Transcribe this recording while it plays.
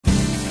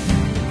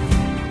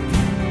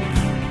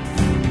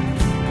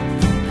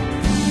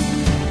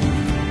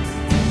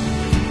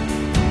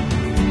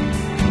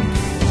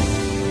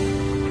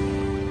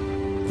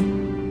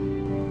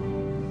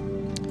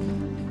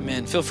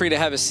Feel free to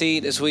have a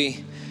seat as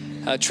we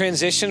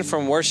transition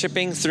from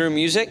worshiping through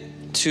music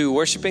to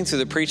worshiping through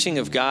the preaching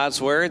of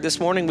God's Word. This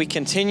morning we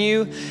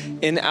continue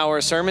in our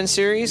sermon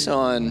series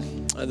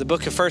on the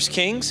book of 1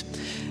 Kings.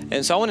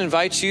 And so I want to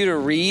invite you to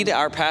read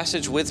our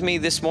passage with me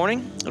this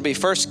morning. It'll be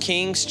 1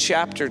 Kings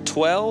chapter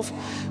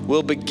 12.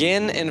 We'll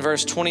begin in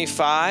verse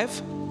 25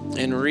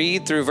 and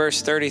read through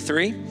verse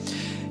 33.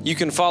 You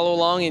can follow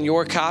along in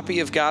your copy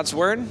of God's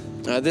Word.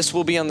 This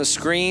will be on the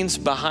screens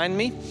behind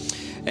me,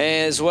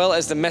 as well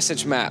as the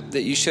message map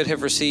that you should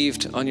have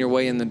received on your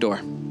way in the door.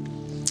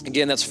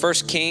 Again, that's 1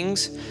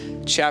 Kings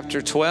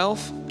chapter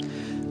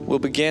 12. We'll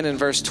begin in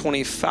verse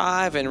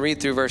 25 and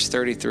read through verse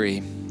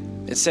 33.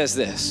 It says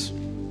this: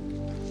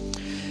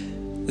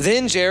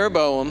 Then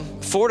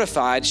Jeroboam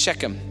fortified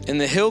Shechem in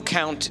the hill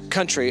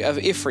country of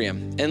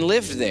Ephraim and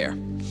lived there.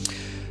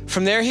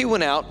 From there he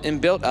went out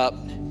and built up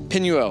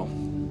Penuel.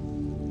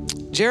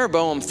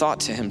 Jeroboam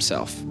thought to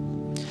himself,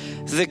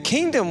 the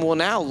kingdom will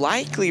now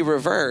likely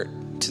revert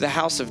to the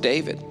house of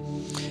David.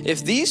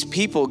 If these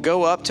people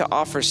go up to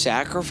offer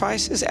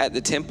sacrifices at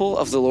the temple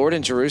of the Lord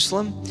in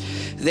Jerusalem,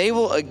 they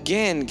will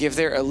again give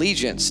their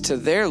allegiance to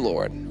their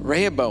Lord,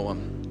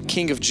 Rehoboam,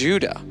 king of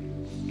Judah.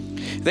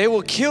 They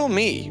will kill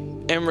me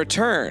and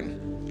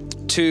return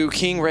to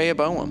King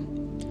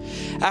Rehoboam.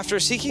 After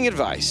seeking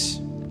advice,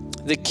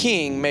 the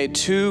king made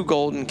 2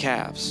 golden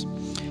calves.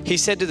 He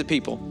said to the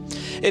people,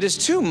 it is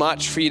too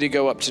much for you to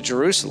go up to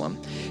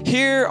Jerusalem.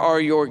 Here are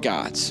your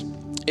gods,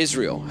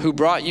 Israel, who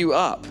brought you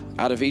up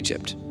out of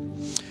Egypt.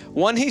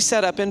 One he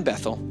set up in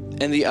Bethel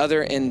and the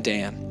other in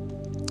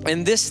Dan.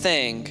 And this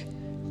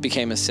thing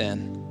became a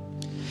sin.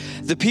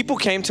 The people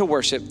came to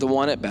worship the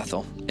one at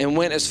Bethel and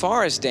went as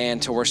far as Dan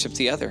to worship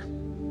the other.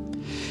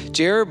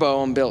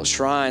 Jeroboam built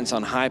shrines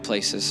on high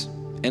places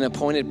and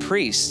appointed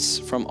priests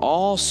from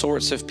all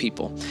sorts of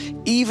people,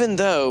 even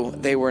though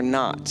they were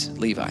not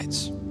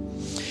Levites.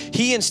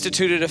 He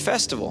instituted a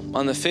festival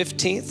on the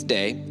 15th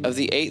day of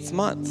the 8th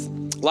month,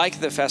 like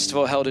the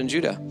festival held in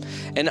Judah,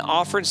 and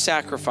offered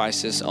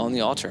sacrifices on the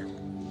altar.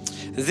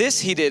 This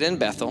he did in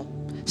Bethel,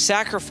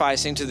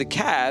 sacrificing to the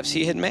calves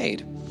he had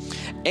made.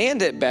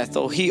 And at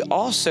Bethel, he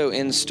also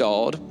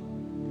installed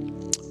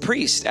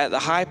priests at the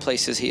high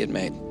places he had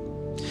made.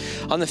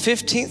 On the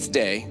 15th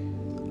day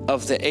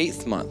of the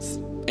 8th month,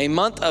 a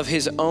month of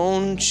his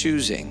own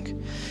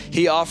choosing,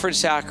 he offered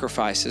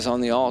sacrifices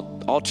on the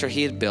altar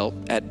he had built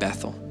at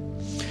Bethel.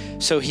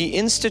 So he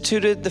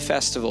instituted the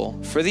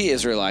festival for the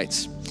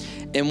Israelites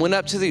and went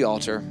up to the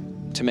altar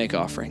to make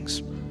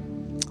offerings.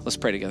 Let's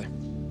pray together.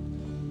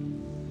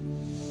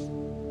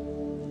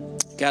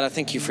 God, I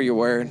thank you for your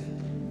word.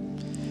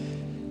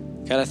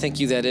 God, I thank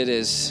you that it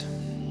is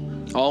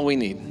all we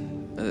need.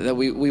 That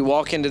we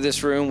walk into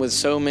this room with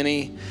so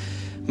many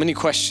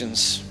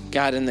questions,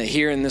 God, and that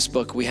here in this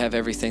book we have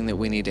everything that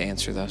we need to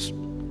answer those.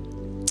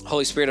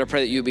 Holy Spirit, I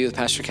pray that you be with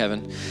Pastor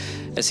Kevin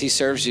as he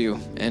serves you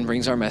and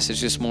brings our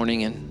message this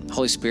morning. And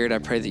Holy Spirit, I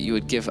pray that you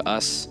would give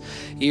us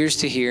ears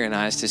to hear and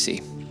eyes to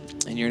see.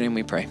 In your name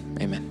we pray,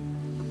 amen.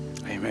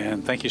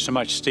 Amen. Thank you so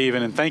much,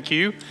 Stephen, and thank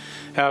you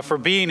for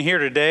being here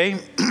today.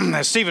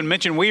 As Stephen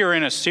mentioned, we are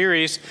in a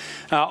series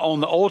on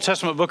the Old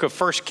Testament book of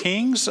 1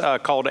 Kings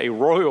called A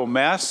Royal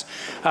Mess.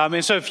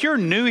 And so if you're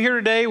new here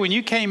today, when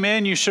you came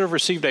in, you should have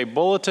received a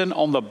bulletin.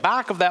 On the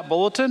back of that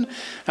bulletin,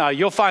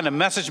 you'll find a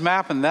message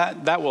map, and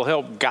that will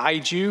help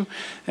guide you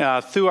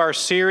through our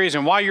series.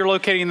 And while you're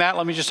locating that,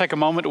 let me just take a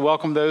moment to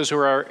welcome those who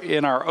are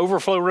in our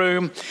overflow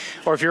room.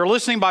 Or if you're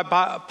listening by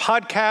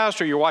podcast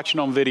or you're watching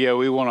on video,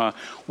 we want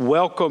to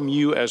welcome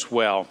you as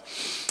well.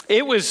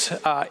 It was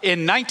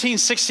in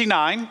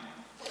 1969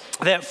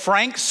 that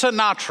Frank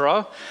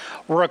Sinatra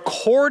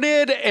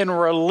recorded and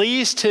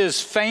released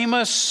his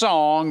famous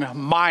song,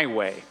 My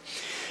Way.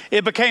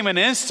 It became an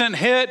instant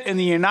hit in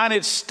the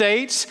United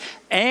States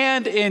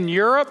and in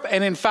Europe,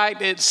 and in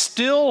fact, it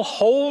still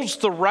holds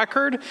the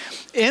record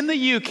in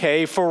the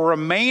UK for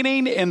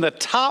remaining in the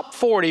top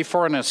 40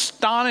 for an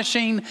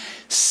astonishing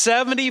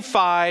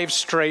 75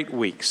 straight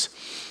weeks.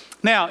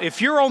 Now,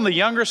 if you're on the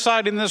younger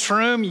side in this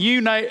room,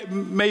 you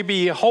may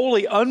be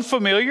wholly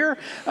unfamiliar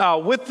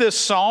with this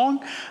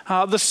song.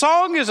 The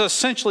song is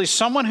essentially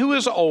someone who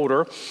is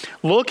older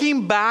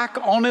looking back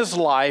on his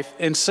life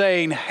and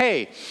saying,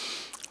 hey,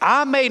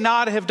 I may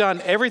not have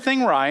done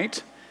everything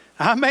right.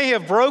 I may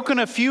have broken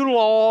a few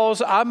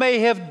laws. I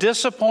may have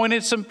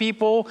disappointed some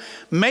people.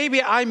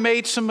 Maybe I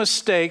made some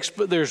mistakes,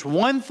 but there's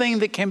one thing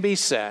that can be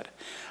said.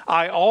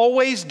 I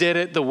always did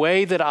it the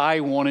way that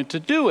I wanted to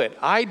do it.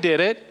 I did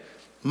it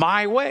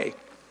my way.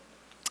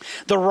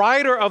 The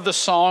writer of the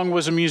song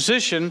was a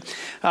musician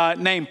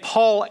named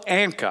Paul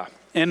Anka.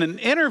 In an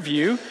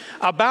interview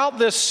about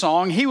this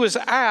song, he was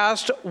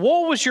asked,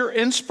 what was your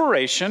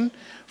inspiration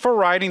for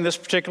writing this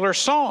particular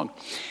song?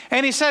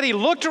 And he said he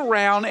looked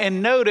around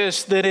and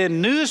noticed that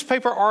in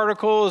newspaper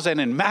articles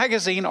and in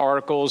magazine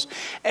articles,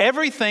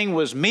 everything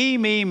was me,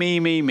 me, me,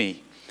 me,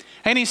 me.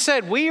 And he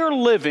said, we are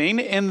living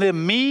in the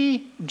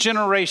me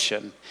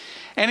generation.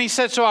 And he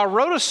said, so I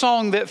wrote a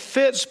song that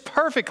fits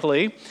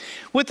perfectly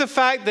with the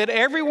fact that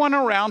everyone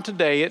around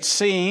today, it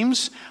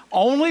seems,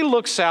 only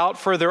looks out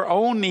for their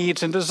own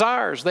needs and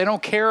desires. They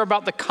don't care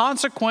about the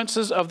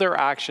consequences of their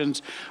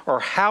actions or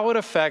how it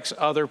affects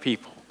other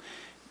people.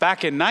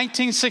 Back in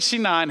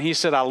 1969, he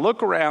said, I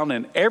look around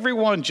and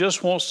everyone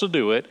just wants to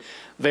do it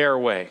their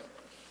way.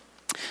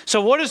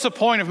 So what is the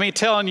point of me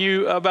telling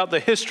you about the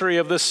history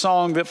of this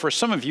song that for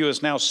some of you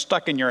is now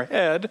stuck in your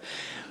head?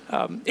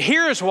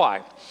 Here is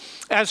why.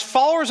 As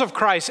followers of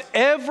Christ,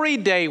 every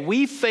day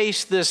we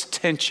face this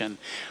tension.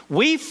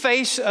 We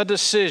face a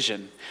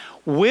decision.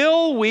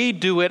 Will we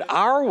do it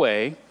our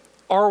way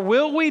or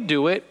will we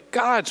do it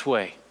God's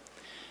way?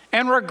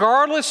 And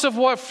regardless of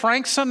what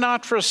Frank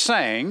Sinatra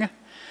sang,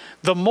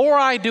 the more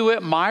I do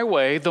it my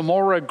way, the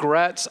more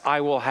regrets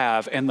I will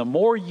have. And the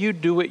more you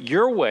do it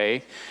your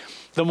way,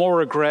 the more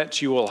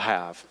regrets you will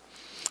have.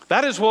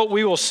 That is what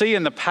we will see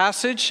in the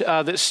passage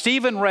that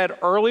Stephen read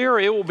earlier.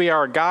 It will be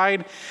our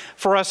guide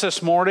for us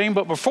this morning.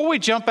 But before we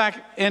jump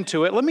back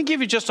into it, let me give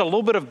you just a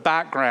little bit of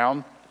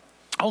background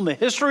on the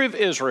history of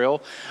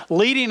Israel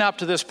leading up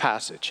to this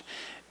passage.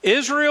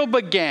 Israel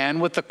began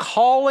with the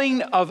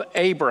calling of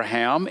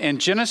Abraham in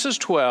Genesis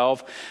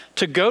 12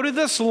 to go to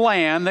this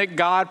land that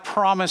God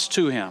promised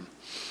to him.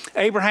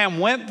 Abraham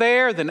went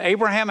there, then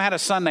Abraham had a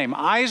son named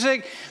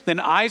Isaac, then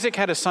Isaac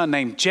had a son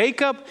named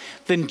Jacob,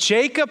 then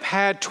Jacob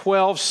had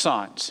 12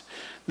 sons.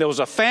 There was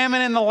a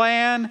famine in the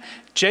land.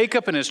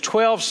 Jacob and his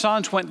 12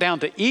 sons went down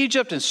to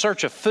Egypt in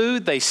search of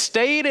food. They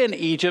stayed in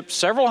Egypt.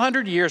 Several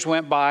hundred years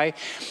went by,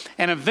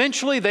 and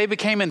eventually they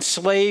became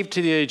enslaved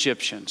to the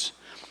Egyptians.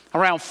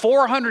 Around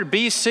 400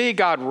 BC,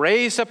 God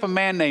raised up a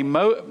man named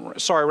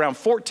around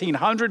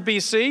 1400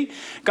 BC,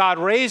 God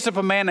raised up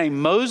a man named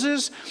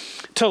Moses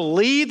to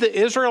lead the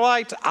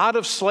Israelites out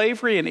of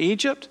slavery in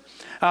Egypt.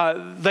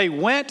 They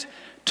went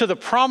to the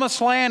promised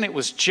land. It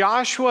was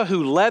Joshua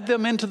who led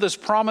them into this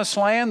promised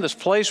land, this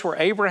place where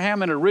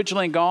Abraham had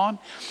originally gone.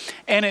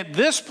 And at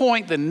this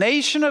point, the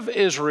nation of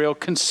Israel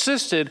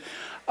consisted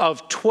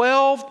of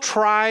 12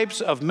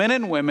 tribes of men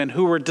and women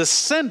who were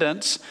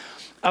descendants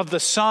of the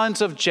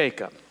sons of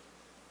Jacob.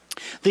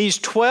 These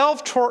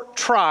 12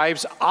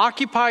 tribes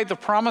occupied the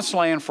promised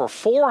land for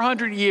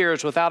 400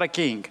 years without a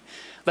king.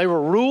 They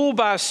were ruled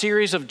by a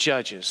series of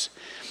judges.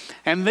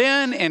 And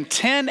then in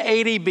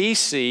 1080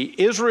 BC,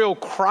 Israel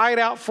cried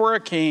out for a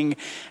king,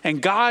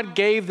 and God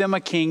gave them a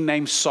king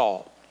named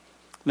Saul.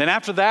 Then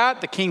after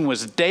that, the king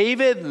was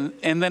David,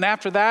 and then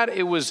after that,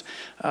 it was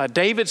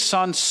David's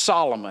son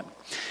Solomon.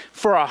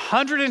 For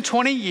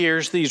 120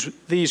 years,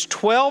 these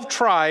 12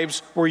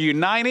 tribes were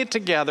united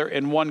together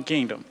in one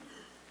kingdom.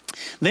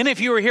 Then if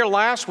you were here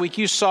last week,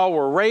 you saw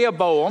where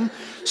Rehoboam,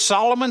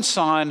 Solomon's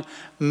son,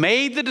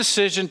 made the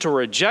decision to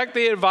reject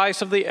the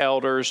advice of the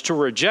elders, to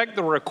reject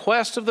the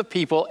request of the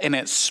people, and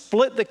it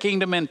split the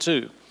kingdom in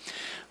two.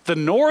 The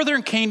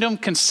northern kingdom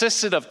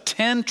consisted of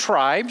 10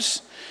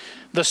 tribes.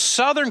 The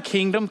southern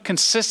kingdom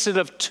consisted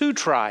of 2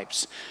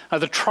 tribes.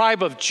 The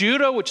tribe of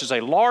Judah, which is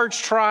a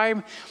large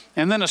tribe,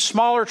 and then a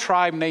smaller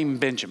tribe named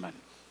Benjamin.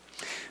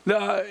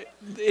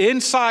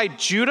 Inside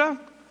Judah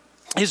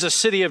is the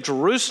city of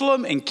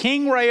Jerusalem, and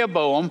King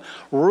Rehoboam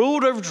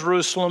ruled over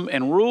Jerusalem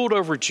and ruled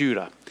over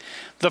Judah.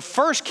 The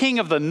first king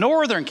of the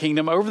northern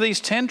kingdom over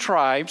these 10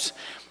 tribes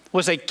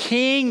was a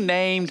king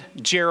named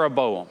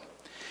Jeroboam.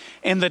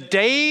 In the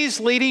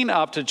days leading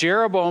up to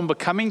Jeroboam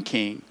becoming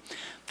king,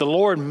 the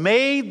Lord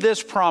made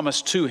this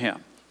promise to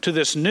him, to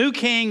this new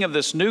king of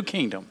this new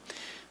kingdom.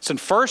 It's in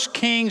 1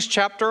 Kings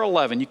chapter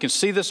 11. You can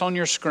see this on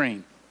your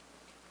screen.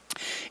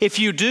 If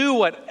you do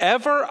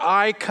whatever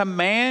I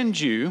command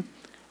you,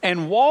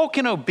 and walk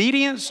in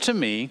obedience to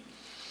me,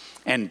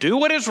 and do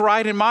what is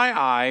right in my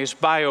eyes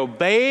by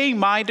obeying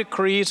my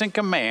decrees and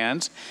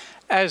commands,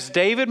 as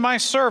David my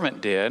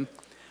servant did,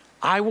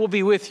 I will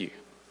be with you.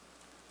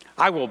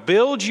 I will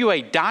build you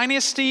a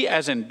dynasty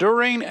as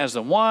enduring as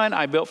the one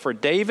I built for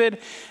David,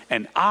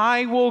 and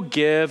I will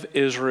give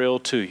Israel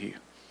to you.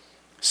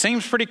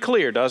 Seems pretty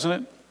clear, doesn't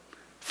it?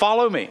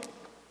 Follow me.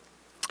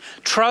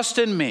 Trust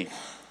in me.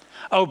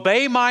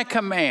 Obey my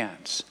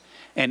commands.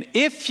 And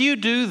if you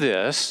do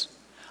this,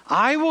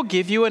 I will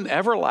give you an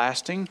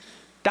everlasting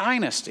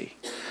dynasty.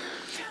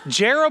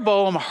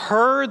 Jeroboam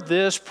heard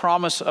this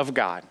promise of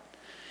God.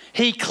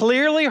 He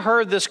clearly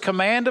heard this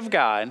command of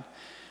God,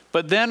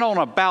 but then on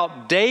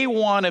about day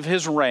 1 of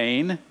his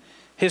reign,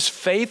 his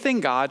faith in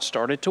God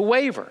started to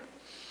waver.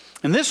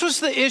 And this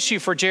was the issue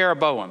for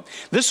Jeroboam.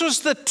 This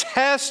was the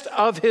test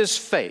of his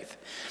faith.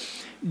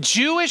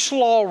 Jewish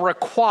law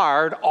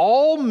required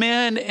all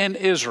men in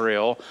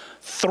Israel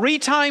 3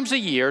 times a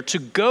year to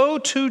go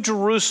to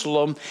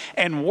Jerusalem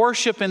and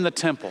worship in the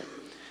temple.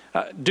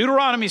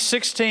 Deuteronomy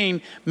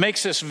 16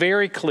 makes this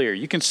very clear.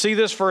 You can see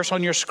this verse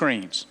on your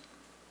screens.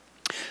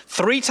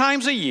 3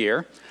 times a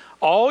year,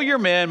 all your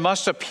men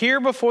must appear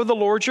before the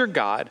Lord your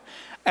God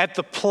at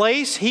the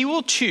place he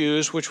will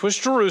choose, which was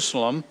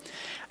Jerusalem,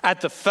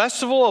 at the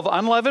festival of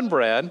unleavened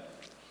bread,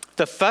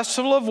 the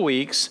festival of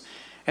weeks,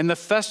 and the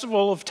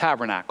festival of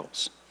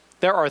tabernacles.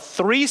 There are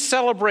 3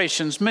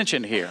 celebrations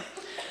mentioned here.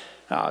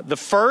 The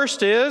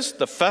first is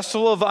the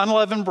Festival of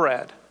Unleavened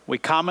Bread. We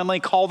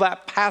commonly call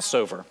that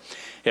Passover.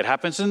 It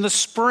happens in the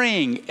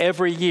spring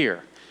every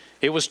year.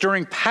 It was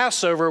during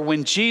Passover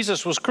when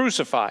Jesus was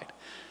crucified.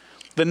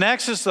 The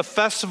next is the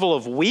Festival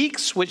of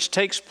Weeks, which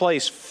takes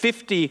place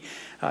 50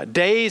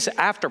 days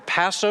after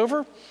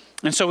Passover.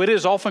 And so it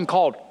is often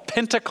called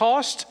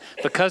Pentecost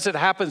because it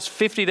happens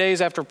 50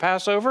 days after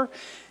Passover.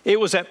 It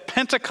was at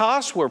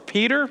Pentecost where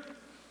Peter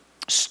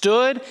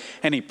stood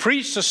and he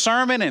preached a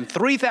sermon and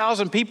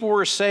 3,000 people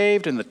were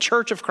saved and the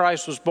Church of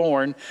Christ was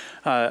born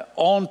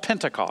on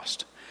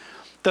Pentecost.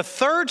 The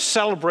third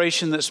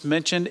celebration that's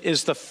mentioned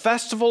is the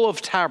Festival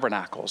of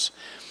Tabernacles.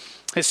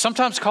 It's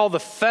sometimes called the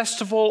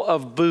Festival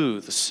of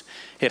Booths.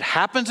 It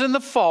happens in the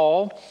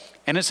fall,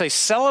 and it's a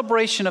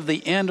celebration of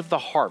the end of the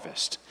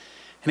harvest.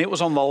 And it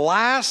was on the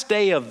last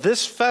day of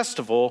this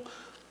festival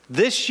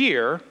this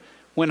year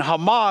when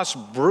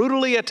Hamas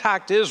brutally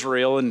attacked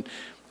Israel and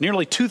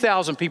nearly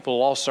 2,000 people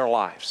lost their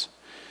lives.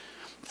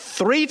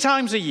 3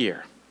 times a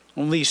year,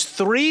 on these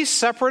 3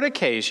 separate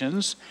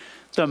occasions,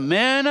 the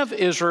men of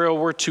Israel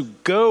were to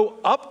go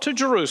up to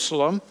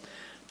Jerusalem,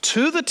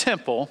 to the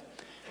temple,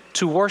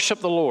 to worship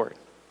the Lord.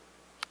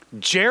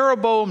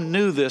 Jeroboam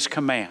knew this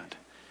command.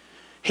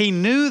 He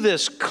knew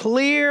this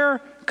clear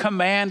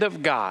command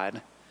of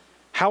God.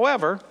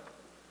 However,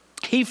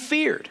 he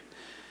feared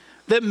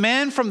that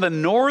men from the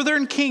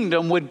northern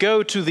kingdom would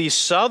go to the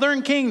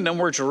southern kingdom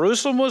where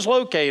Jerusalem was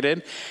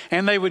located,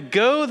 and they would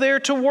go there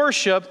to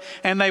worship,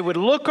 and they would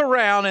look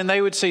around and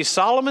they would see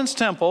Solomon's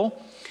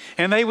temple,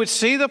 and they would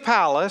see the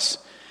palace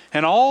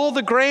and all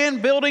the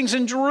grand buildings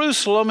in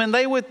Jerusalem, and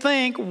they would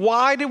think,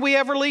 why did we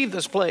ever leave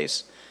this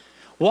place?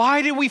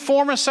 Why did we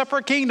form a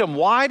separate kingdom?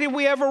 Why did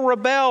we ever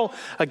rebel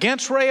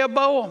against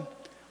Rehoboam?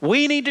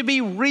 We need to be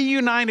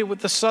reunited with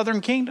the southern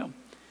kingdom.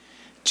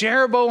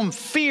 Jeroboam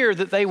feared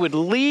that they would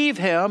leave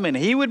him and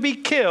he would be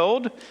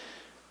killed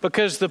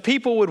because the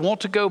people would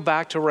want to go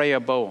back to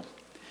Rehoboam.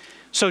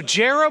 So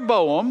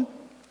Jeroboam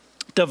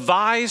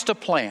devised a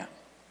plan.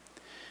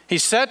 He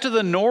said to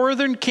the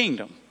northern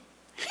kingdom,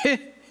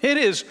 it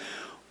is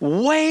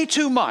way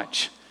too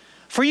much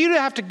for you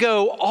to have to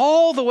go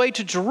all the way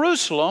to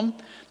Jerusalem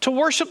to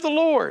worship the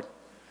Lord.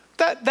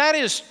 That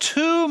is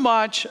too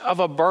much of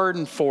a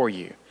burden for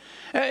you.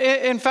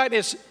 In fact,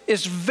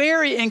 it's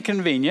very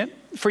inconvenient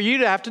for you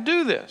to have to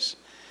do this.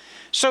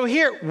 So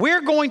here,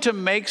 we're going to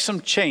make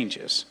some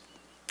changes.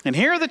 And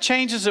here are the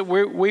changes that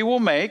we will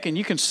make, and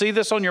you can see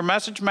this on your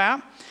message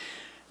map.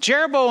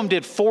 Jeroboam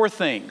did 4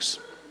 things.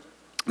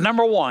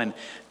 Number 1,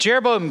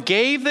 Jeroboam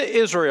gave the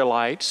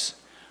Israelites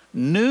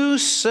new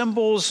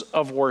symbols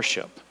of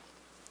worship.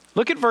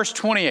 Look at verse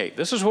 28.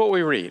 This is what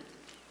we read.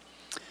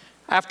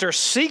 After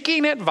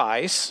seeking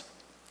advice,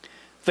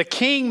 the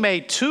king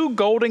made 2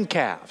 golden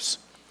calves.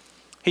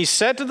 He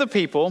said to the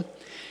people,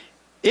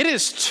 "It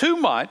is too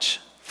much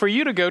for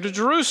you to go to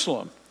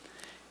Jerusalem.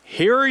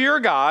 Here are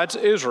your gods,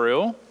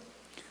 Israel,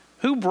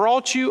 who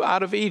brought you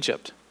out of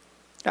Egypt."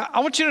 Now, I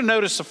want you to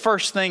notice the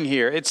first thing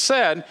here. It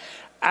said,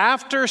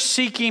 after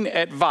seeking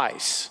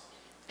advice,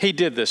 he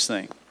did this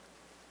thing.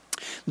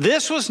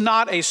 This was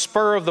not a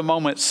spur of the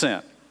moment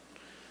sin.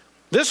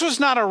 This was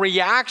not a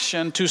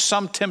reaction to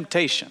some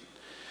temptation.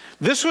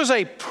 This was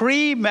a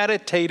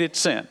premeditated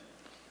sin.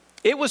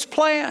 It was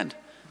planned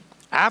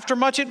after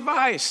much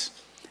advice,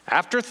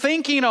 after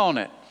thinking on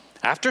it,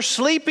 after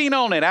sleeping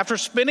on it, after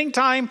spending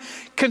time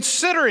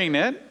considering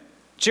it.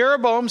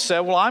 Jeroboam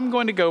said, well, I'm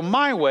going to go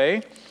my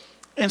way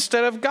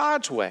instead of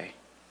God's way.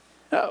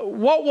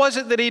 What was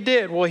it that he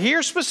did? Well,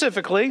 here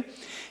specifically,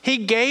 he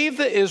gave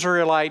the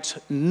Israelites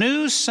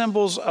new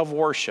symbols of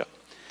worship.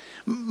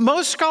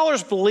 Most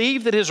scholars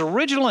believe that his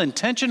original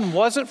intention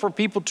wasn't for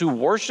people to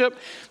worship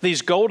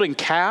these golden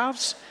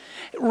calves.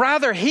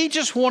 Rather, he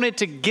just wanted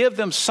to give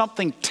them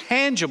something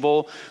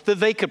tangible that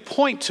they could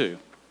point to.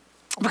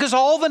 Because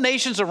all the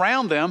nations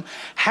around them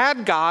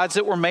had gods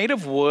that were made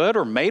of wood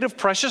or made of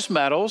precious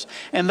metals,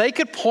 and they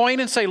could point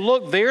and say,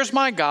 look, there's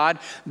my God.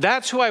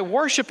 That's who I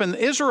worship. And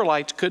the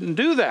Israelites couldn't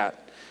do that.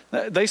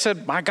 They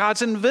said, my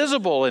God's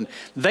invisible. And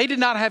they did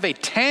not have a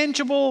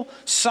tangible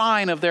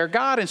sign of their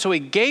God. And so he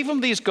gave them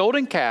these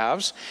golden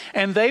calves,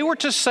 and they were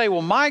to say,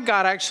 well, my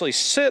God actually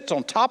sits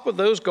on top of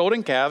those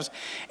golden calves,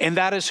 and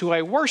that is who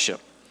I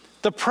worship.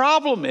 The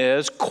problem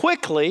is,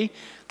 quickly,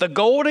 the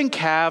golden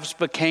calves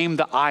became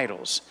the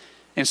idols.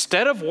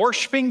 Instead of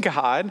worshiping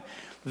God,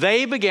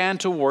 they began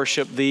to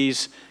worship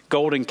these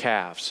golden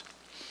calves.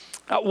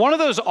 One of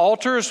those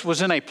altars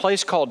was in a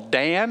place called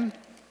Dan.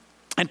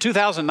 In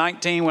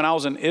 2019, when I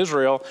was in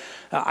Israel,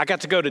 I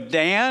got to go to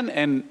Dan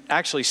and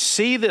actually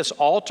see this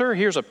altar.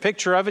 Here's a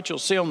picture of it you'll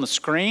see on the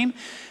screen.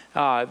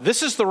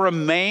 This is the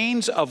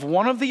remains of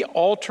one of the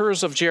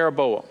altars of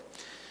Jeroboam.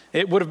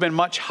 It would have been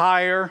much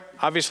higher.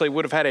 Obviously,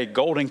 would have had a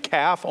golden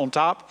calf on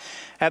top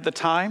at the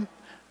time.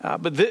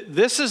 But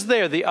this is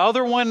there. The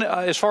other one,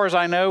 as far as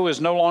I know, is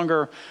no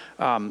longer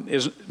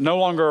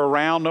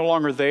around, no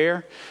longer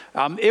there.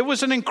 It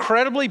was an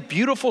incredibly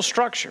beautiful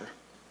structure.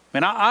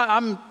 And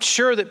I'm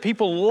sure that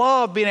people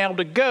love being able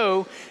to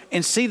go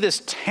and see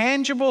this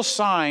tangible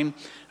sign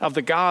of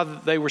the God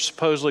that they were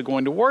supposedly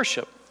going to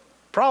worship.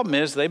 Problem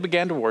is, they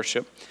began to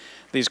worship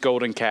these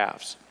golden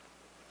calves.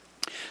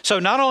 So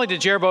not only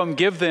did Jeroboam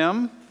give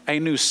them a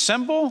new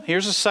symbol,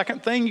 here's the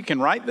second thing, you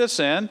can write this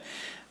in.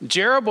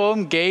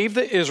 Jeroboam gave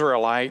the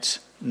Israelites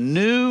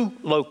new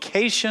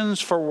locations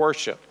for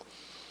worship.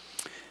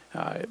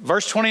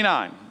 Verse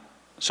 29.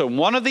 So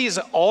one of these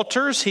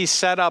altars he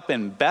set up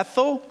in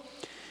Bethel,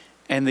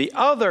 and the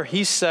other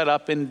he set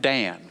up in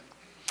Dan.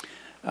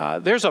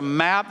 There's a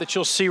map that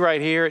you'll see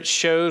right here. It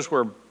shows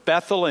where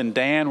Bethel and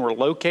Dan were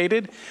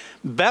located.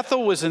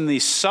 Bethel was in the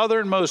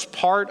southernmost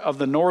part of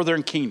the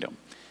northern kingdom.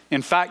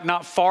 In fact,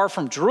 not far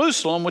from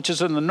Jerusalem, which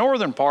is in the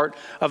northern part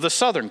of the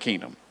southern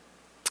kingdom.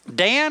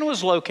 Dan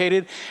was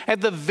located at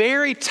the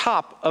very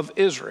top of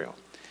Israel.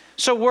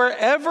 So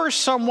wherever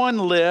someone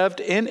lived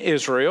in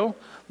Israel,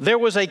 there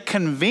was a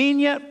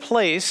convenient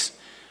place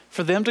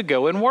for them to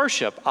go and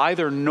worship,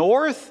 either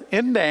north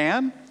in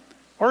Dan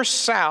or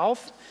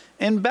south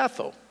in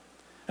Bethel.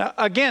 Now,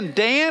 again,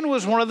 Dan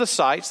was one of the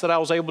sites that I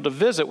was able to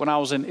visit when I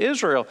was in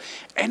Israel,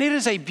 and it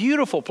is a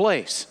beautiful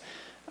place.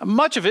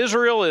 Much of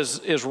Israel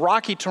is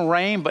rocky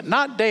terrain, but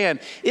not Dan.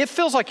 It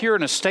feels like you're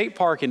in a state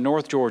park in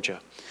North Georgia.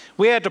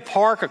 We had to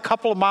park a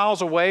couple of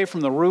miles away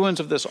from the ruins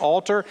of this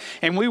altar,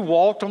 and we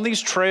walked on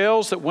these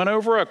trails that went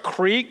over a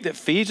creek that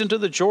feeds into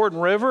the Jordan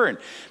River, and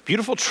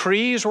beautiful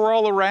trees were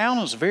all around.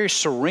 It was a very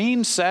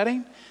serene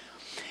setting.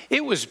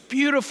 It was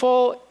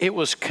beautiful. It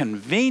was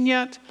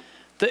convenient.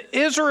 The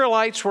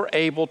Israelites were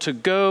able to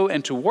go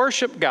and to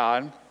worship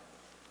God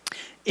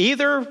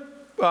either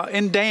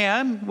in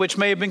Dan, which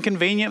may have been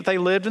convenient if they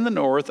lived in the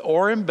north,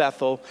 or in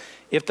Bethel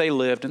if they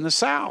lived in the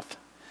south.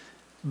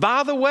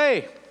 By the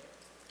way,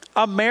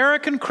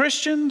 American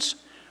Christians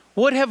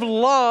would have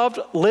loved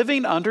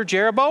living under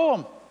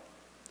Jeroboam.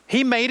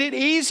 He made it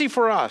easy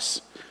for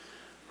us,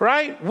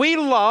 right? We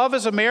love,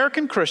 as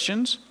American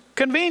Christians,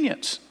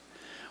 convenience.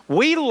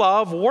 We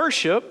love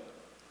worship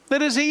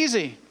that is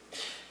easy.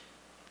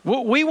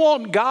 We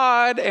want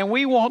God and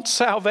we want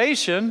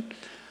salvation,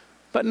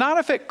 but not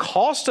if it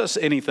costs us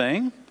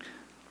anything,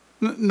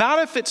 not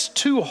if it's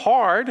too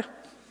hard,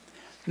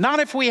 not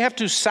if we have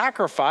to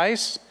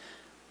sacrifice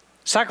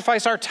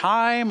our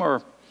time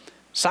or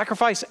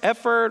sacrifice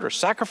effort or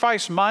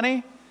sacrifice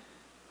money.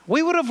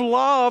 We would have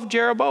loved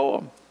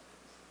Jeroboam.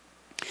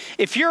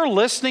 If you're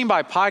listening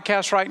by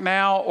podcast right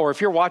now, or if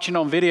you're watching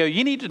on video,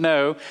 you need to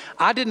know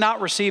I did not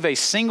receive a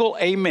single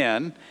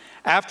amen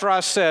after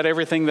I said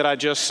everything that I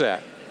just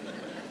said.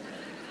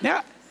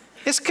 Now,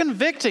 it's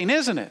convicting,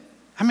 isn't it?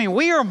 I mean,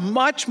 we are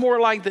much more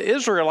like the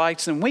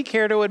Israelites than we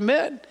care to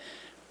admit.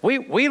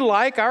 We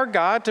like our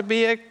God to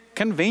be a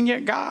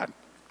convenient God.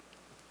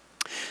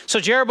 So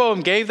Jeroboam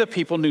gave the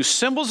people new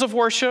symbols of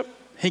worship.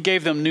 He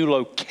gave them new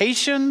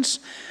locations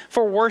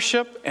for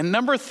worship. And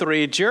number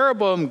 3,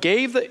 Jeroboam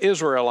gave the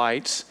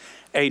Israelites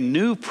a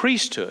new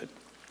priesthood.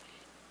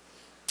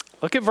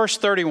 Look at verse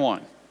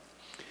 31. It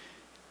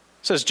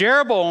says,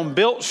 Jeroboam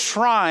built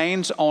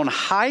shrines on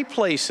high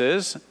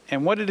places.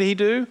 And what did he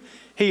do?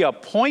 He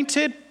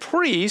appointed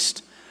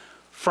priests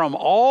from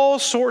all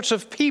sorts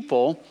of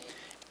people,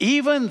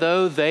 even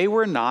though they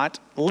were not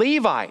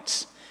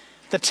Levites.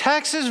 The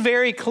text is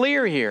very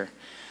clear here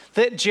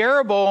that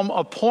Jeroboam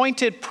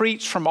appointed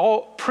priests from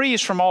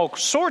all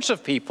sorts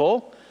of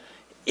people,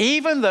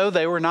 even though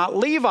they were not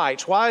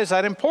Levites. Why is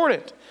that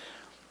important?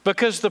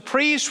 Because the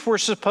priests were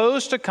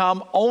supposed to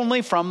come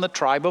only from the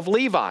tribe of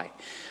Levi.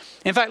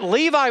 In fact,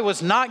 Levi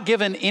was not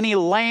given any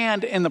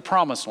land in the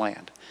promised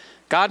land.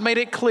 God made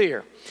it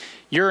clear.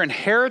 Your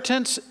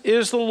inheritance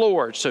is the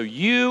Lord, so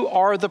you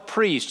are the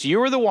priests.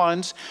 You are the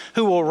ones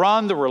who will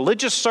run the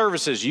religious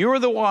services. You are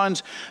the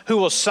ones who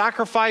will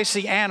sacrifice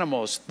the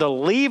animals. The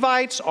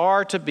Levites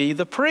are to be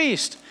the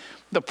priest.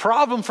 The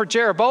problem for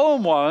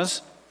Jeroboam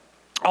was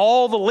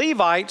all the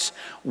Levites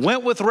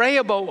went with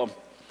Rehoboam.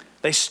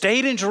 They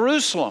stayed in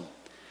Jerusalem.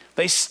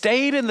 They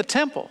stayed in the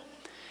temple.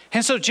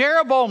 And so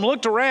Jeroboam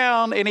looked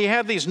around and he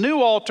had these new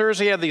altars.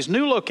 He had these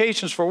new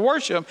locations for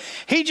worship.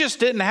 He just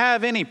didn't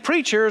have any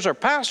preachers or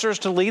pastors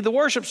to lead the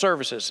worship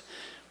services.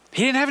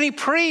 He didn't have any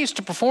priests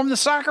to perform the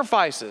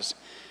sacrifices.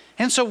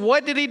 And so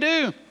what did he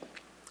do?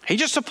 He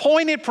just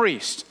appointed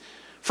priests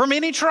from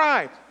any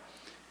tribe.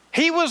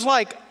 He was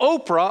like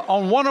Oprah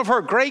on one of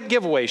her great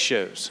giveaway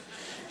shows.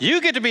 You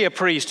get to be a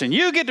priest, and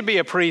you get to be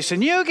a priest,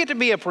 and you get to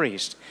be a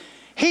priest.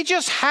 He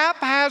just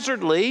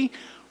haphazardly,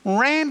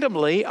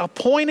 randomly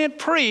appointed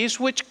priests,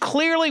 which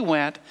clearly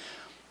went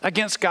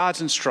against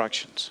God's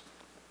instructions.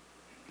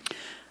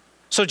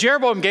 So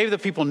Jeroboam gave the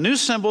people new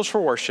symbols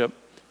for worship,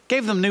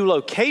 gave them new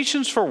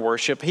locations for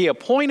worship. He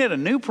appointed a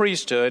new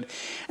priesthood.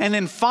 And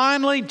then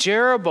finally,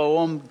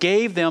 Jeroboam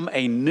gave them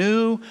a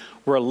new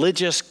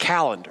religious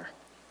calendar.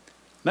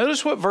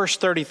 Notice what verse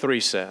 33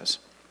 says.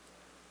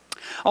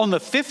 On the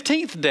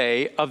 15th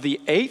day of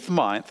the 8th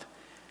month,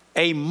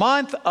 a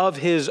month of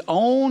his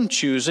own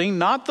choosing,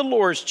 not the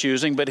Lord's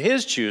choosing, but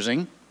his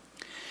choosing,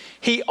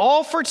 he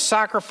offered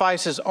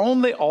sacrifices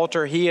on the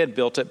altar he had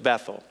built at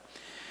Bethel.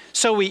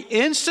 So he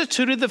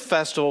instituted the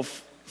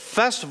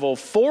festival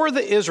for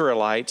the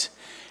Israelites,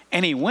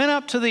 and he went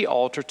up to the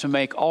altar to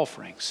make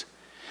offerings.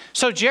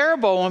 So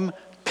Jeroboam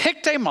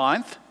picked a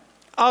month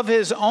of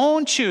his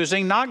own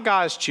choosing, not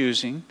God's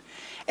choosing,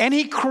 and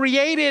he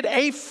created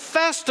a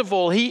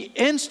festival. He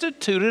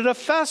instituted a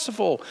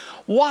festival.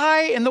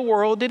 Why in the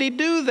world did he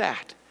do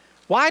that?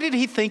 Why did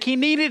he think he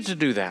needed to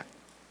do that?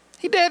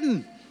 He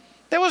didn't.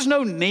 There was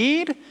no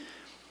need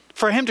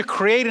for him to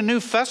create a new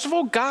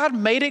festival. God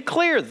made it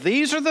clear.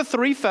 These are the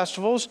 3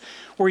 festivals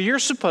where you're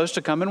supposed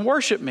to come and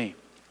worship me.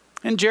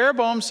 And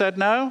Jeroboam said,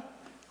 no,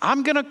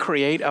 I'm going to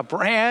create a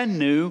brand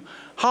new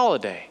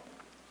holiday.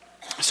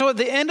 So at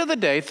the end of the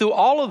day, through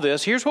all of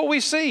this, here's what we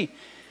see.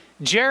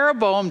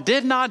 Jeroboam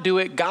did not do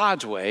it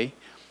God's way.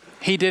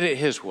 He did it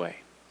his way.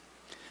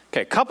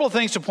 Okay, a couple of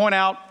things to point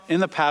out in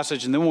the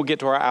passage, and then we'll get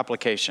to our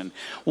application.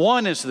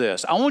 One is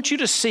this. I want you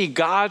to see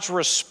God's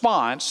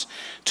response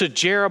to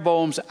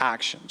Jeroboam's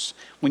actions.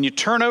 When you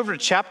turn over to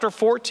chapter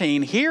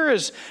 14, here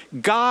is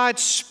God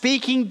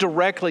speaking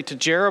directly to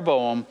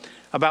Jeroboam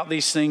about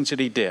these things that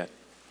he did.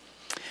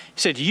 He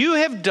said, you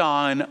have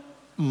done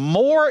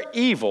more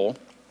evil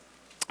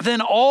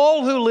than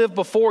all who live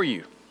before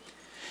you.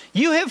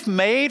 You have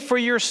made for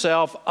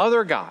yourself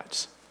other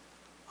gods,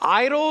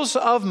 idols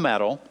of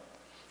metal.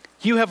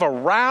 You have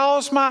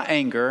aroused my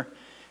anger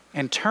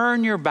and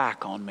turned your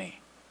back on me.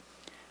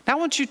 Now I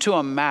want you to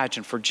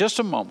imagine for just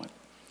a moment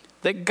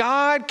that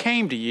God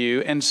came to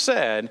you and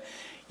said,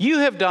 you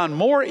have done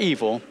more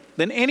evil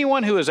than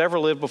anyone who has ever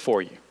lived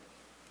before you.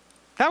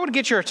 That would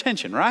get your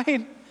attention,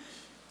 right?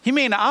 You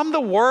mean I'm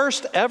the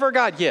worst ever,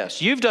 God?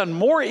 Yes, you've done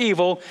more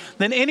evil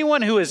than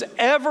anyone who has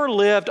ever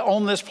lived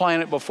on this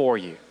planet before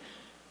you.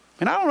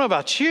 And I don't know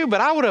about you,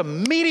 but I would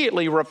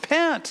immediately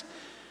repent.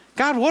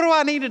 God, what do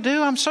I need to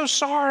do? I'm so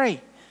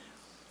sorry.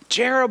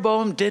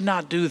 Jeroboam did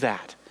not do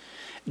that.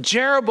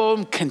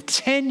 Jeroboam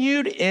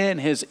continued in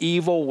his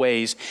evil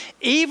ways.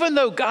 Even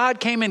though God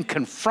came and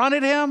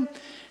confronted him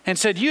and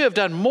said, you have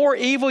done more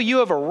evil, you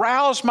have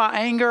aroused my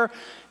anger,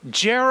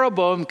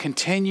 Jeroboam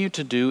continued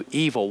to do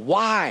evil.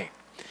 Why?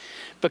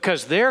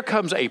 Because there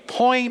comes a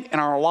point in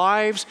our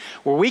lives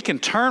where we can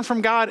turn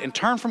from God and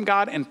turn from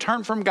God and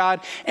turn from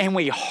God, and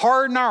we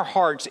harden our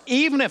hearts,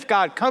 even if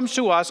God comes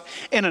to us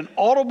in an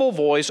audible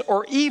voice,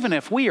 or even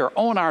if we are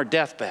on our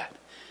deathbed.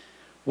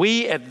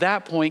 We at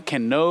that point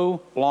can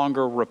no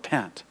longer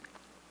repent.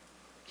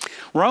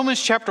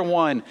 Romans chapter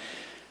 1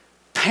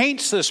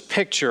 paints this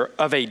picture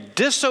of a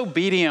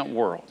disobedient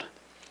world.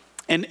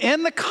 And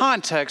in the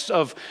context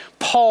of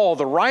Paul,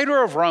 the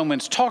writer of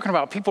Romans, talking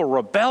about people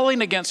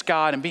rebelling against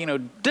God and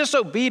being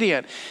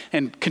disobedient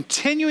and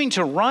continuing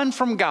to run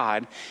from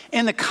God,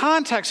 in the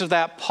context of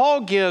that,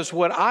 Paul gives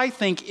what I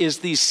think is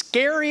the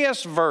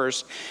scariest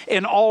verse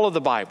in all of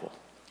the Bible.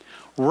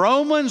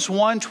 Romans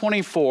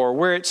 1:24,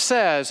 where it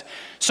says,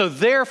 so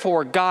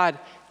therefore God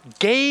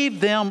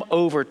gave them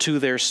over to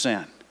their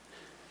sin.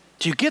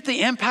 Do you get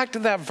the impact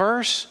of that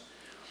verse?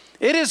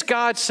 It is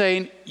God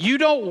saying, you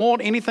don't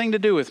want anything to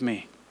do with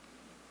me.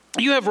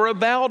 You have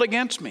rebelled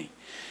against me.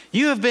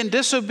 You have been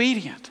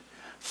disobedient.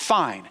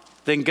 Fine,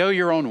 then go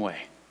your own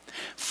way.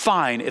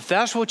 Fine, if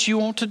that's what you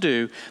want to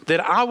do, then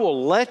I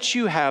will let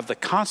you have the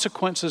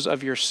consequences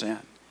of your sin.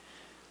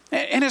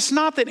 And it's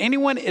not that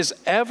anyone is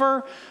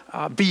ever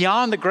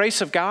beyond the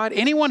grace of God.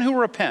 Anyone who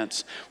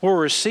repents will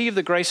receive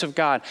the grace of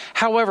God.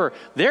 However,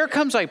 there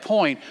comes a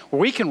point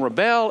where we can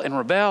rebel and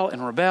rebel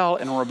and rebel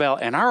and rebel,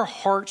 and our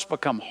hearts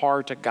become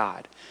hard to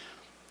God.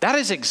 That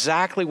is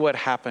exactly what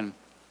happened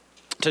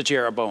to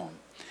Jeroboam.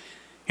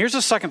 Here's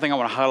the second thing I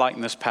want to highlight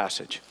in this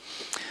passage.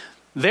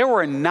 There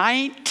were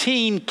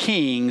 19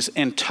 kings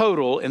in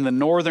total in the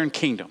northern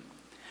kingdom.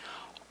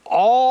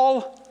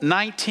 All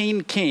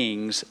 19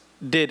 kings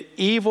did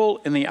evil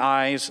in the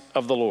eyes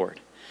of the Lord.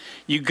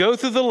 You go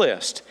through the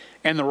list,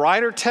 and the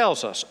writer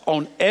tells us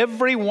on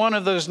every one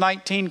of those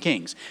 19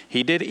 kings,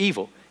 he did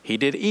evil, he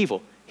did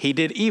evil, he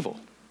did evil.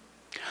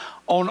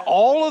 On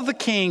all of the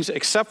kings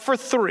except for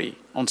 3,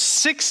 on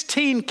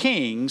 16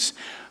 kings,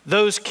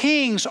 those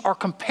kings are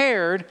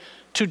compared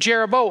to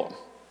Jeroboam.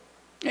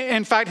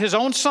 In fact, his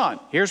own son.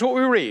 Here's what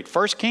we read,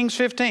 1 Kings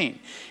 15.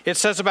 It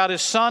says about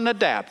his son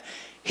Nadab,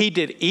 he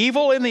did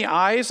evil in the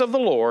eyes of the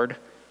Lord,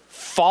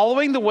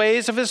 following the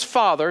ways of his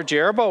father,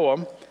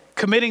 Jeroboam,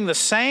 committing the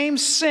same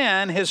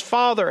sin his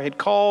father had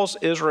caused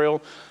Israel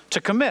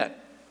to commit.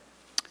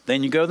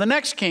 Then you go to the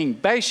next king,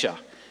 Baasha.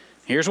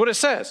 Here's what it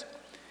says.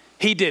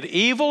 He did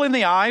evil in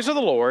the eyes of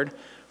the Lord,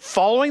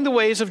 following the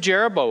ways of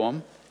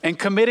Jeroboam, and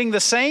committing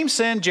the same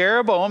sin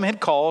Jeroboam had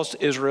caused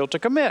Israel to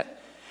commit.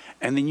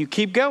 And then you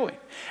keep going.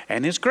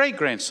 And his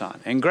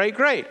great-grandson, and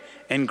great-great,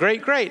 and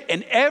great-great.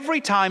 And every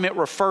time it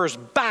refers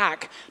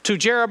back to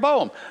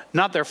Jeroboam.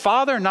 Not their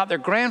father, not their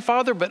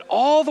grandfather, but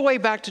all the way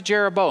back to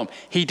Jeroboam.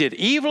 He did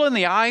evil in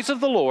the eyes of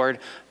the Lord,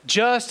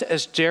 just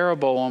as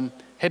Jeroboam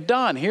had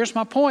done. Here's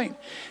my point.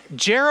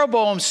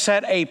 Jeroboam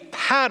set a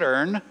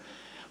pattern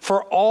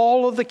for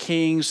all of the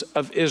kings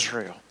of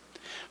Israel.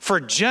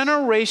 For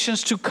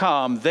generations to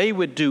come, they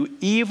would do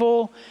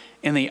evil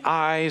in the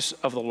eyes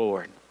of the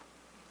Lord.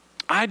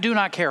 I do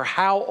not care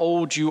how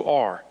old you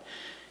are.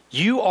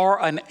 You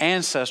are an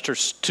ancestor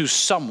to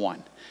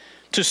someone.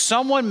 To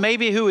someone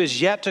maybe who is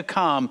yet to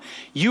come,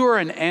 you are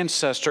an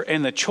ancestor,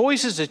 and the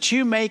choices that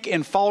you make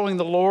in following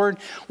the Lord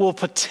will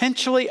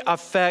potentially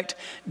affect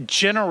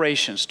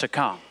generations to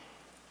come.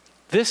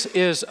 This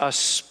is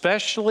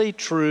especially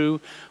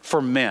true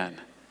for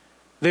men.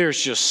 There's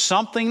just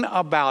something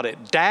about it.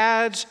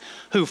 Dads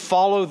who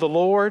follow the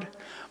Lord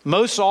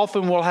most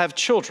often will have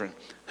children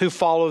who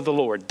follow the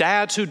Lord.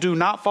 Dads who do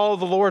not follow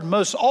the Lord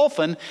most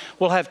often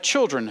will have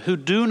children who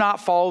do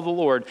not follow the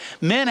Lord.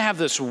 Men have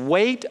this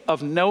weight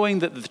of knowing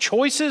that the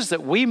choices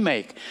that we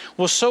make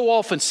will so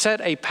often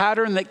set a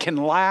pattern that can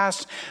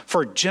last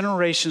for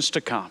generations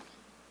to come.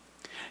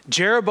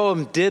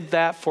 Jeroboam did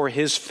that for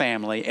his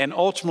family and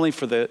ultimately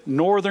for the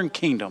northern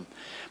kingdom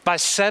by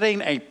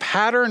setting a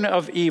pattern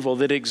of evil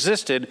that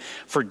existed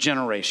for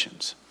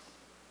generations.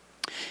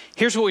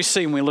 Here's what we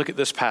see when we look at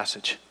this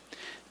passage.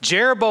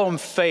 Jeroboam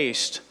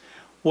faced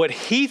what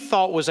he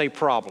thought was a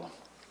problem.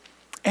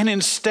 And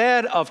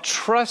instead of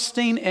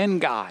trusting in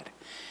God,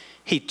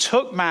 he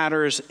took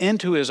matters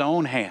into his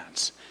own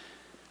hands.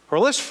 Or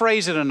let's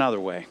phrase it another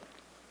way.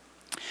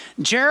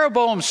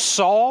 Jeroboam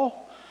saw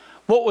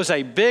what was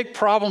a big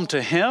problem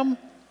to him,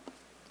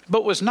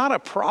 but was not a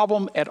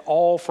problem at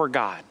all for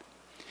God.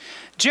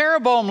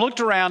 Jeroboam looked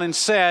around and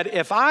said,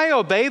 if I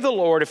obey the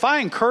Lord, if I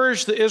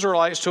encourage the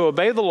Israelites to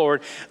obey the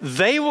Lord,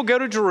 they will go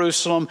to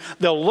Jerusalem,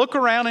 they'll look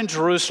around in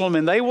Jerusalem,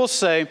 and they will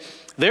say,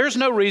 there's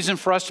no reason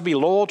for us to be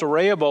loyal to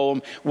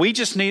Rehoboam. We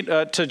just need,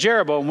 to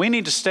Jeroboam, we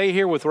need to stay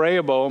here with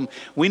Rehoboam.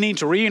 We need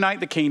to reunite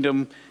the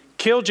kingdom,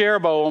 kill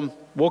Jeroboam,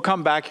 we'll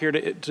come back here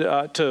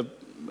to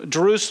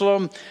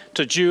Jerusalem,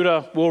 to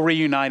Judah, we'll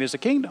reunite as a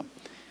kingdom.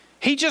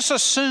 He just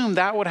assumed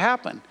that would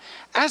happen,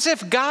 as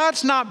if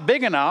God's not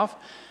big enough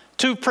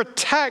to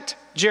protect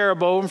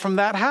Jeroboam from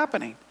that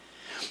happening.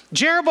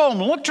 Jeroboam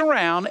looked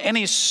around and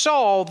he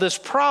saw this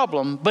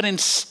problem, but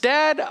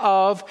instead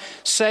of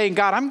saying,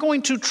 God, I'm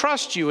going to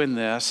trust you in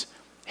this,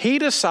 he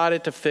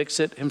decided to fix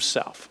it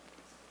himself.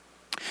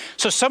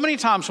 So many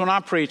times when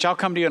I preach, I'll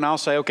come to you and I'll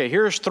say, okay,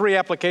 here's 3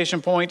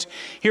 application points.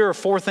 Here are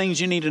 4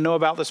 things you need to know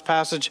about this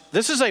passage.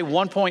 This is a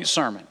 1-point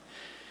sermon.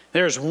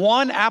 There's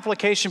 1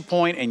 application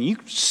point, and you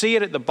see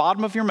it at the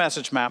bottom of your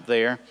message map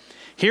there.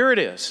 Here it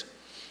is.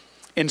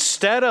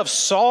 Instead of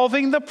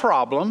solving the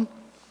problem,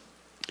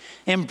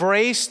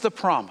 embrace the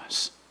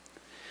promise.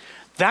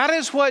 That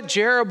is what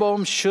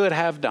Jeroboam should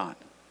have done.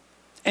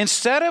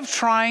 Instead of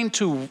trying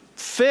to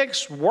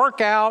fix,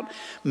 work out,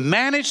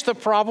 manage the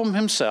problem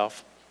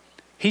himself,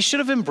 he should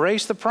have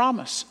embraced the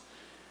promise.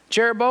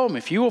 Jeroboam,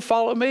 if you will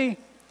follow me,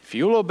 if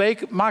you will obey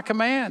my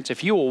commands,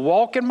 if you will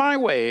walk in my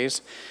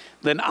ways,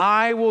 then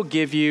I will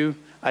give you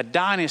a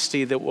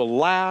dynasty that will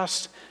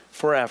last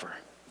forever.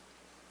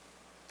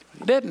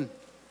 He didn't.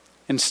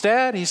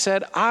 Instead, he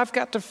said, I've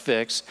got to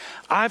fix,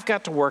 I've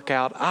got to work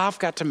out, I've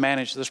got to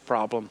manage this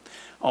problem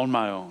on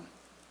my own.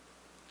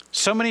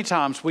 So many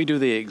times we do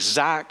the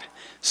exact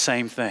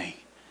same thing.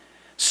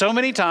 So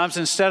many times,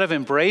 instead of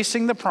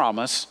embracing the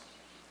promise,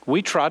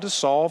 we try to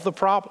solve the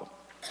problem.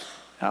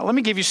 Now, let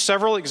me give you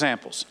several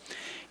examples.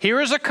 Here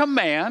is a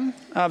command,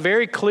 a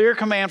very clear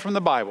command from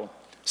the Bible.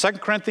 2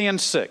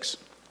 Corinthians 6.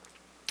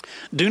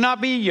 Do not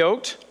be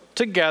yoked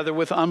together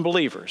with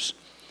unbelievers.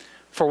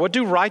 For what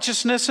do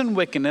righteousness and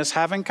wickedness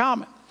have in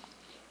common?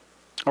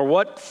 Or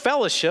what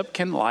fellowship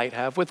can light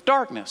have with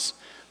darkness?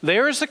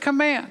 There is a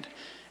command.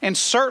 And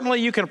certainly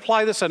you can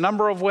apply this a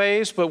number of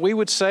ways, but we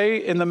would say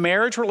in the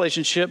marriage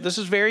relationship, this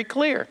is very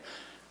clear.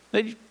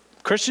 That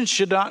Christians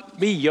should not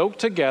be yoked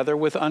together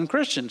with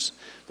unchristians.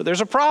 But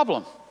there's a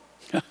problem.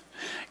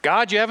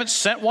 God, you haven't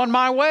sent one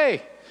my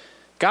way.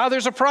 God,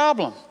 there's a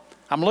problem.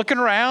 I'm looking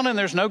around and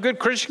there's no good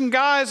Christian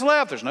guys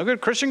left. There's no good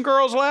Christian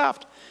girls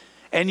left.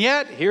 And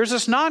yet, here's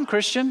this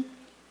non-Christian,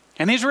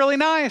 and he's really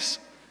nice,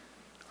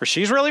 or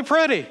she's really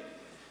pretty.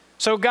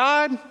 So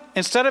God,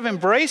 instead of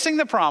embracing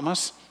the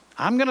promise,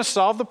 I'm going to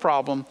solve the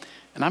problem,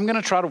 and I'm going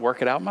to try to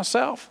work it out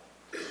myself.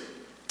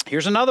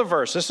 Here's another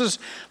verse. This is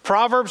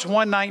Proverbs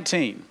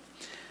 1:19.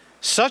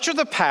 Such are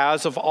the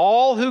paths of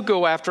all who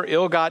go after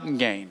ill-gotten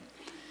gain.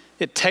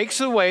 It takes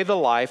away the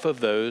life of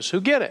those who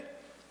get it.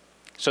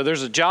 So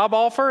there's a job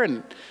offer,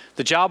 and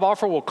the job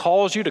offer will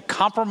cause you to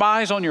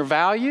compromise on your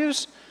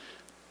values.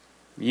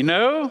 You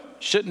know,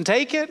 shouldn't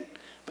take it.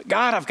 But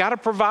God, I've got to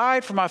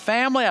provide for my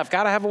family. I've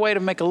got to have a way to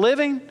make a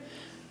living.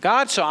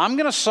 God, so I'm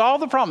going to solve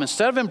the problem.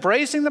 Instead of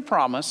embracing the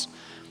promise,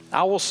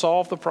 I will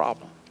solve the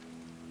problem.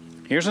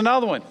 Here's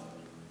another one.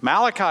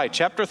 Malachi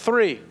chapter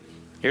 3.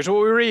 Here's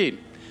what we read.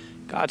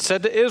 God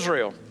said to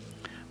Israel,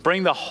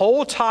 bring the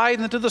whole tithe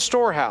into the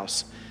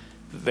storehouse.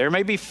 There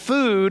may be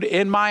food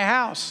in my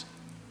house.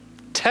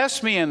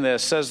 Test me in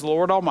this, says the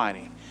Lord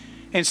Almighty,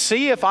 and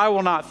see if I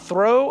will not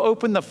throw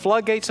open the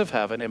floodgates of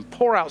heaven and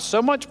pour out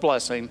so much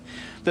blessing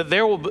that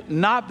there will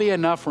not be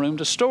enough room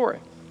to store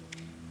it.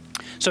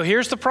 So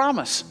here's the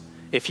promise.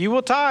 If you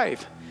will tithe,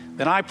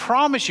 then I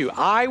promise you,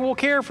 I will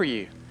care for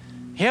you.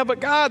 Yeah, but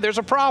God, there's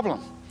a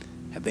problem.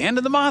 At the end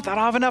of the month, I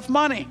don't have enough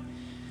money.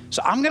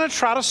 So I'm going to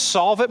try to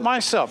solve it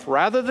myself.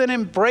 Rather than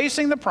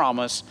embracing the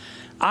promise,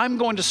 I'm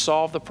going to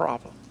solve the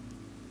problem.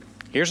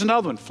 Here's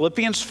another one,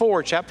 Philippians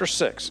 4, chapter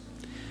 6.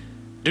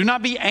 Do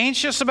not be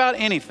anxious about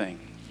anything,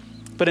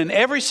 but in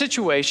every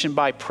situation,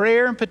 by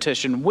prayer and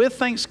petition, with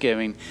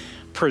thanksgiving,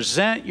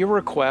 present your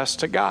requests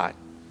to God.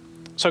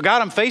 So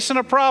God, I'm facing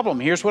a problem.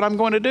 Here's what I'm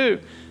going to do.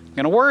 I'm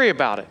going to worry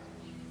about it.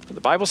 But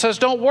the Bible says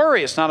don't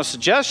worry. It's not a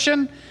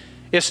suggestion.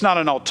 It's not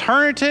an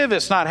alternative.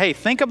 It's not, hey,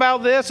 think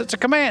about this. It's a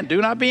command.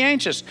 Do not be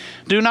anxious.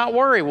 Do not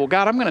worry. Well,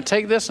 God, I'm going to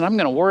take this and I'm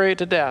going to worry it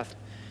to death.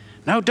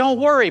 No, don't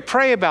worry.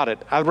 Pray about it.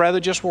 I'd rather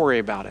just worry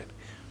about it.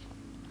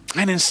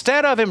 And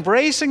instead of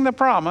embracing the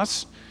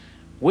promise,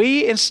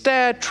 we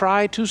instead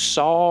try to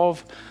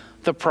solve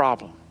the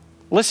problem.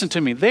 Listen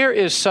to me. There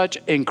is such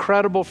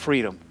incredible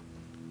freedom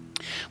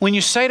when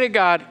you say to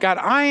God, God,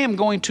 I am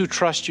going to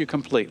trust you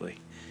completely.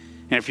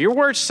 And if your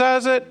word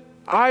says it,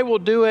 I will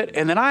do it.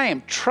 And then I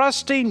am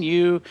trusting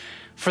you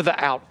for the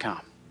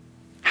outcome.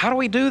 How do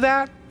we do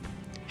that?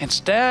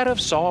 Instead of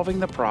solving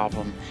the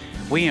problem,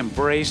 we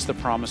embrace the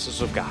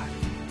promises of God.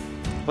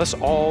 Let's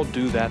all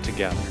do that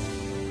together.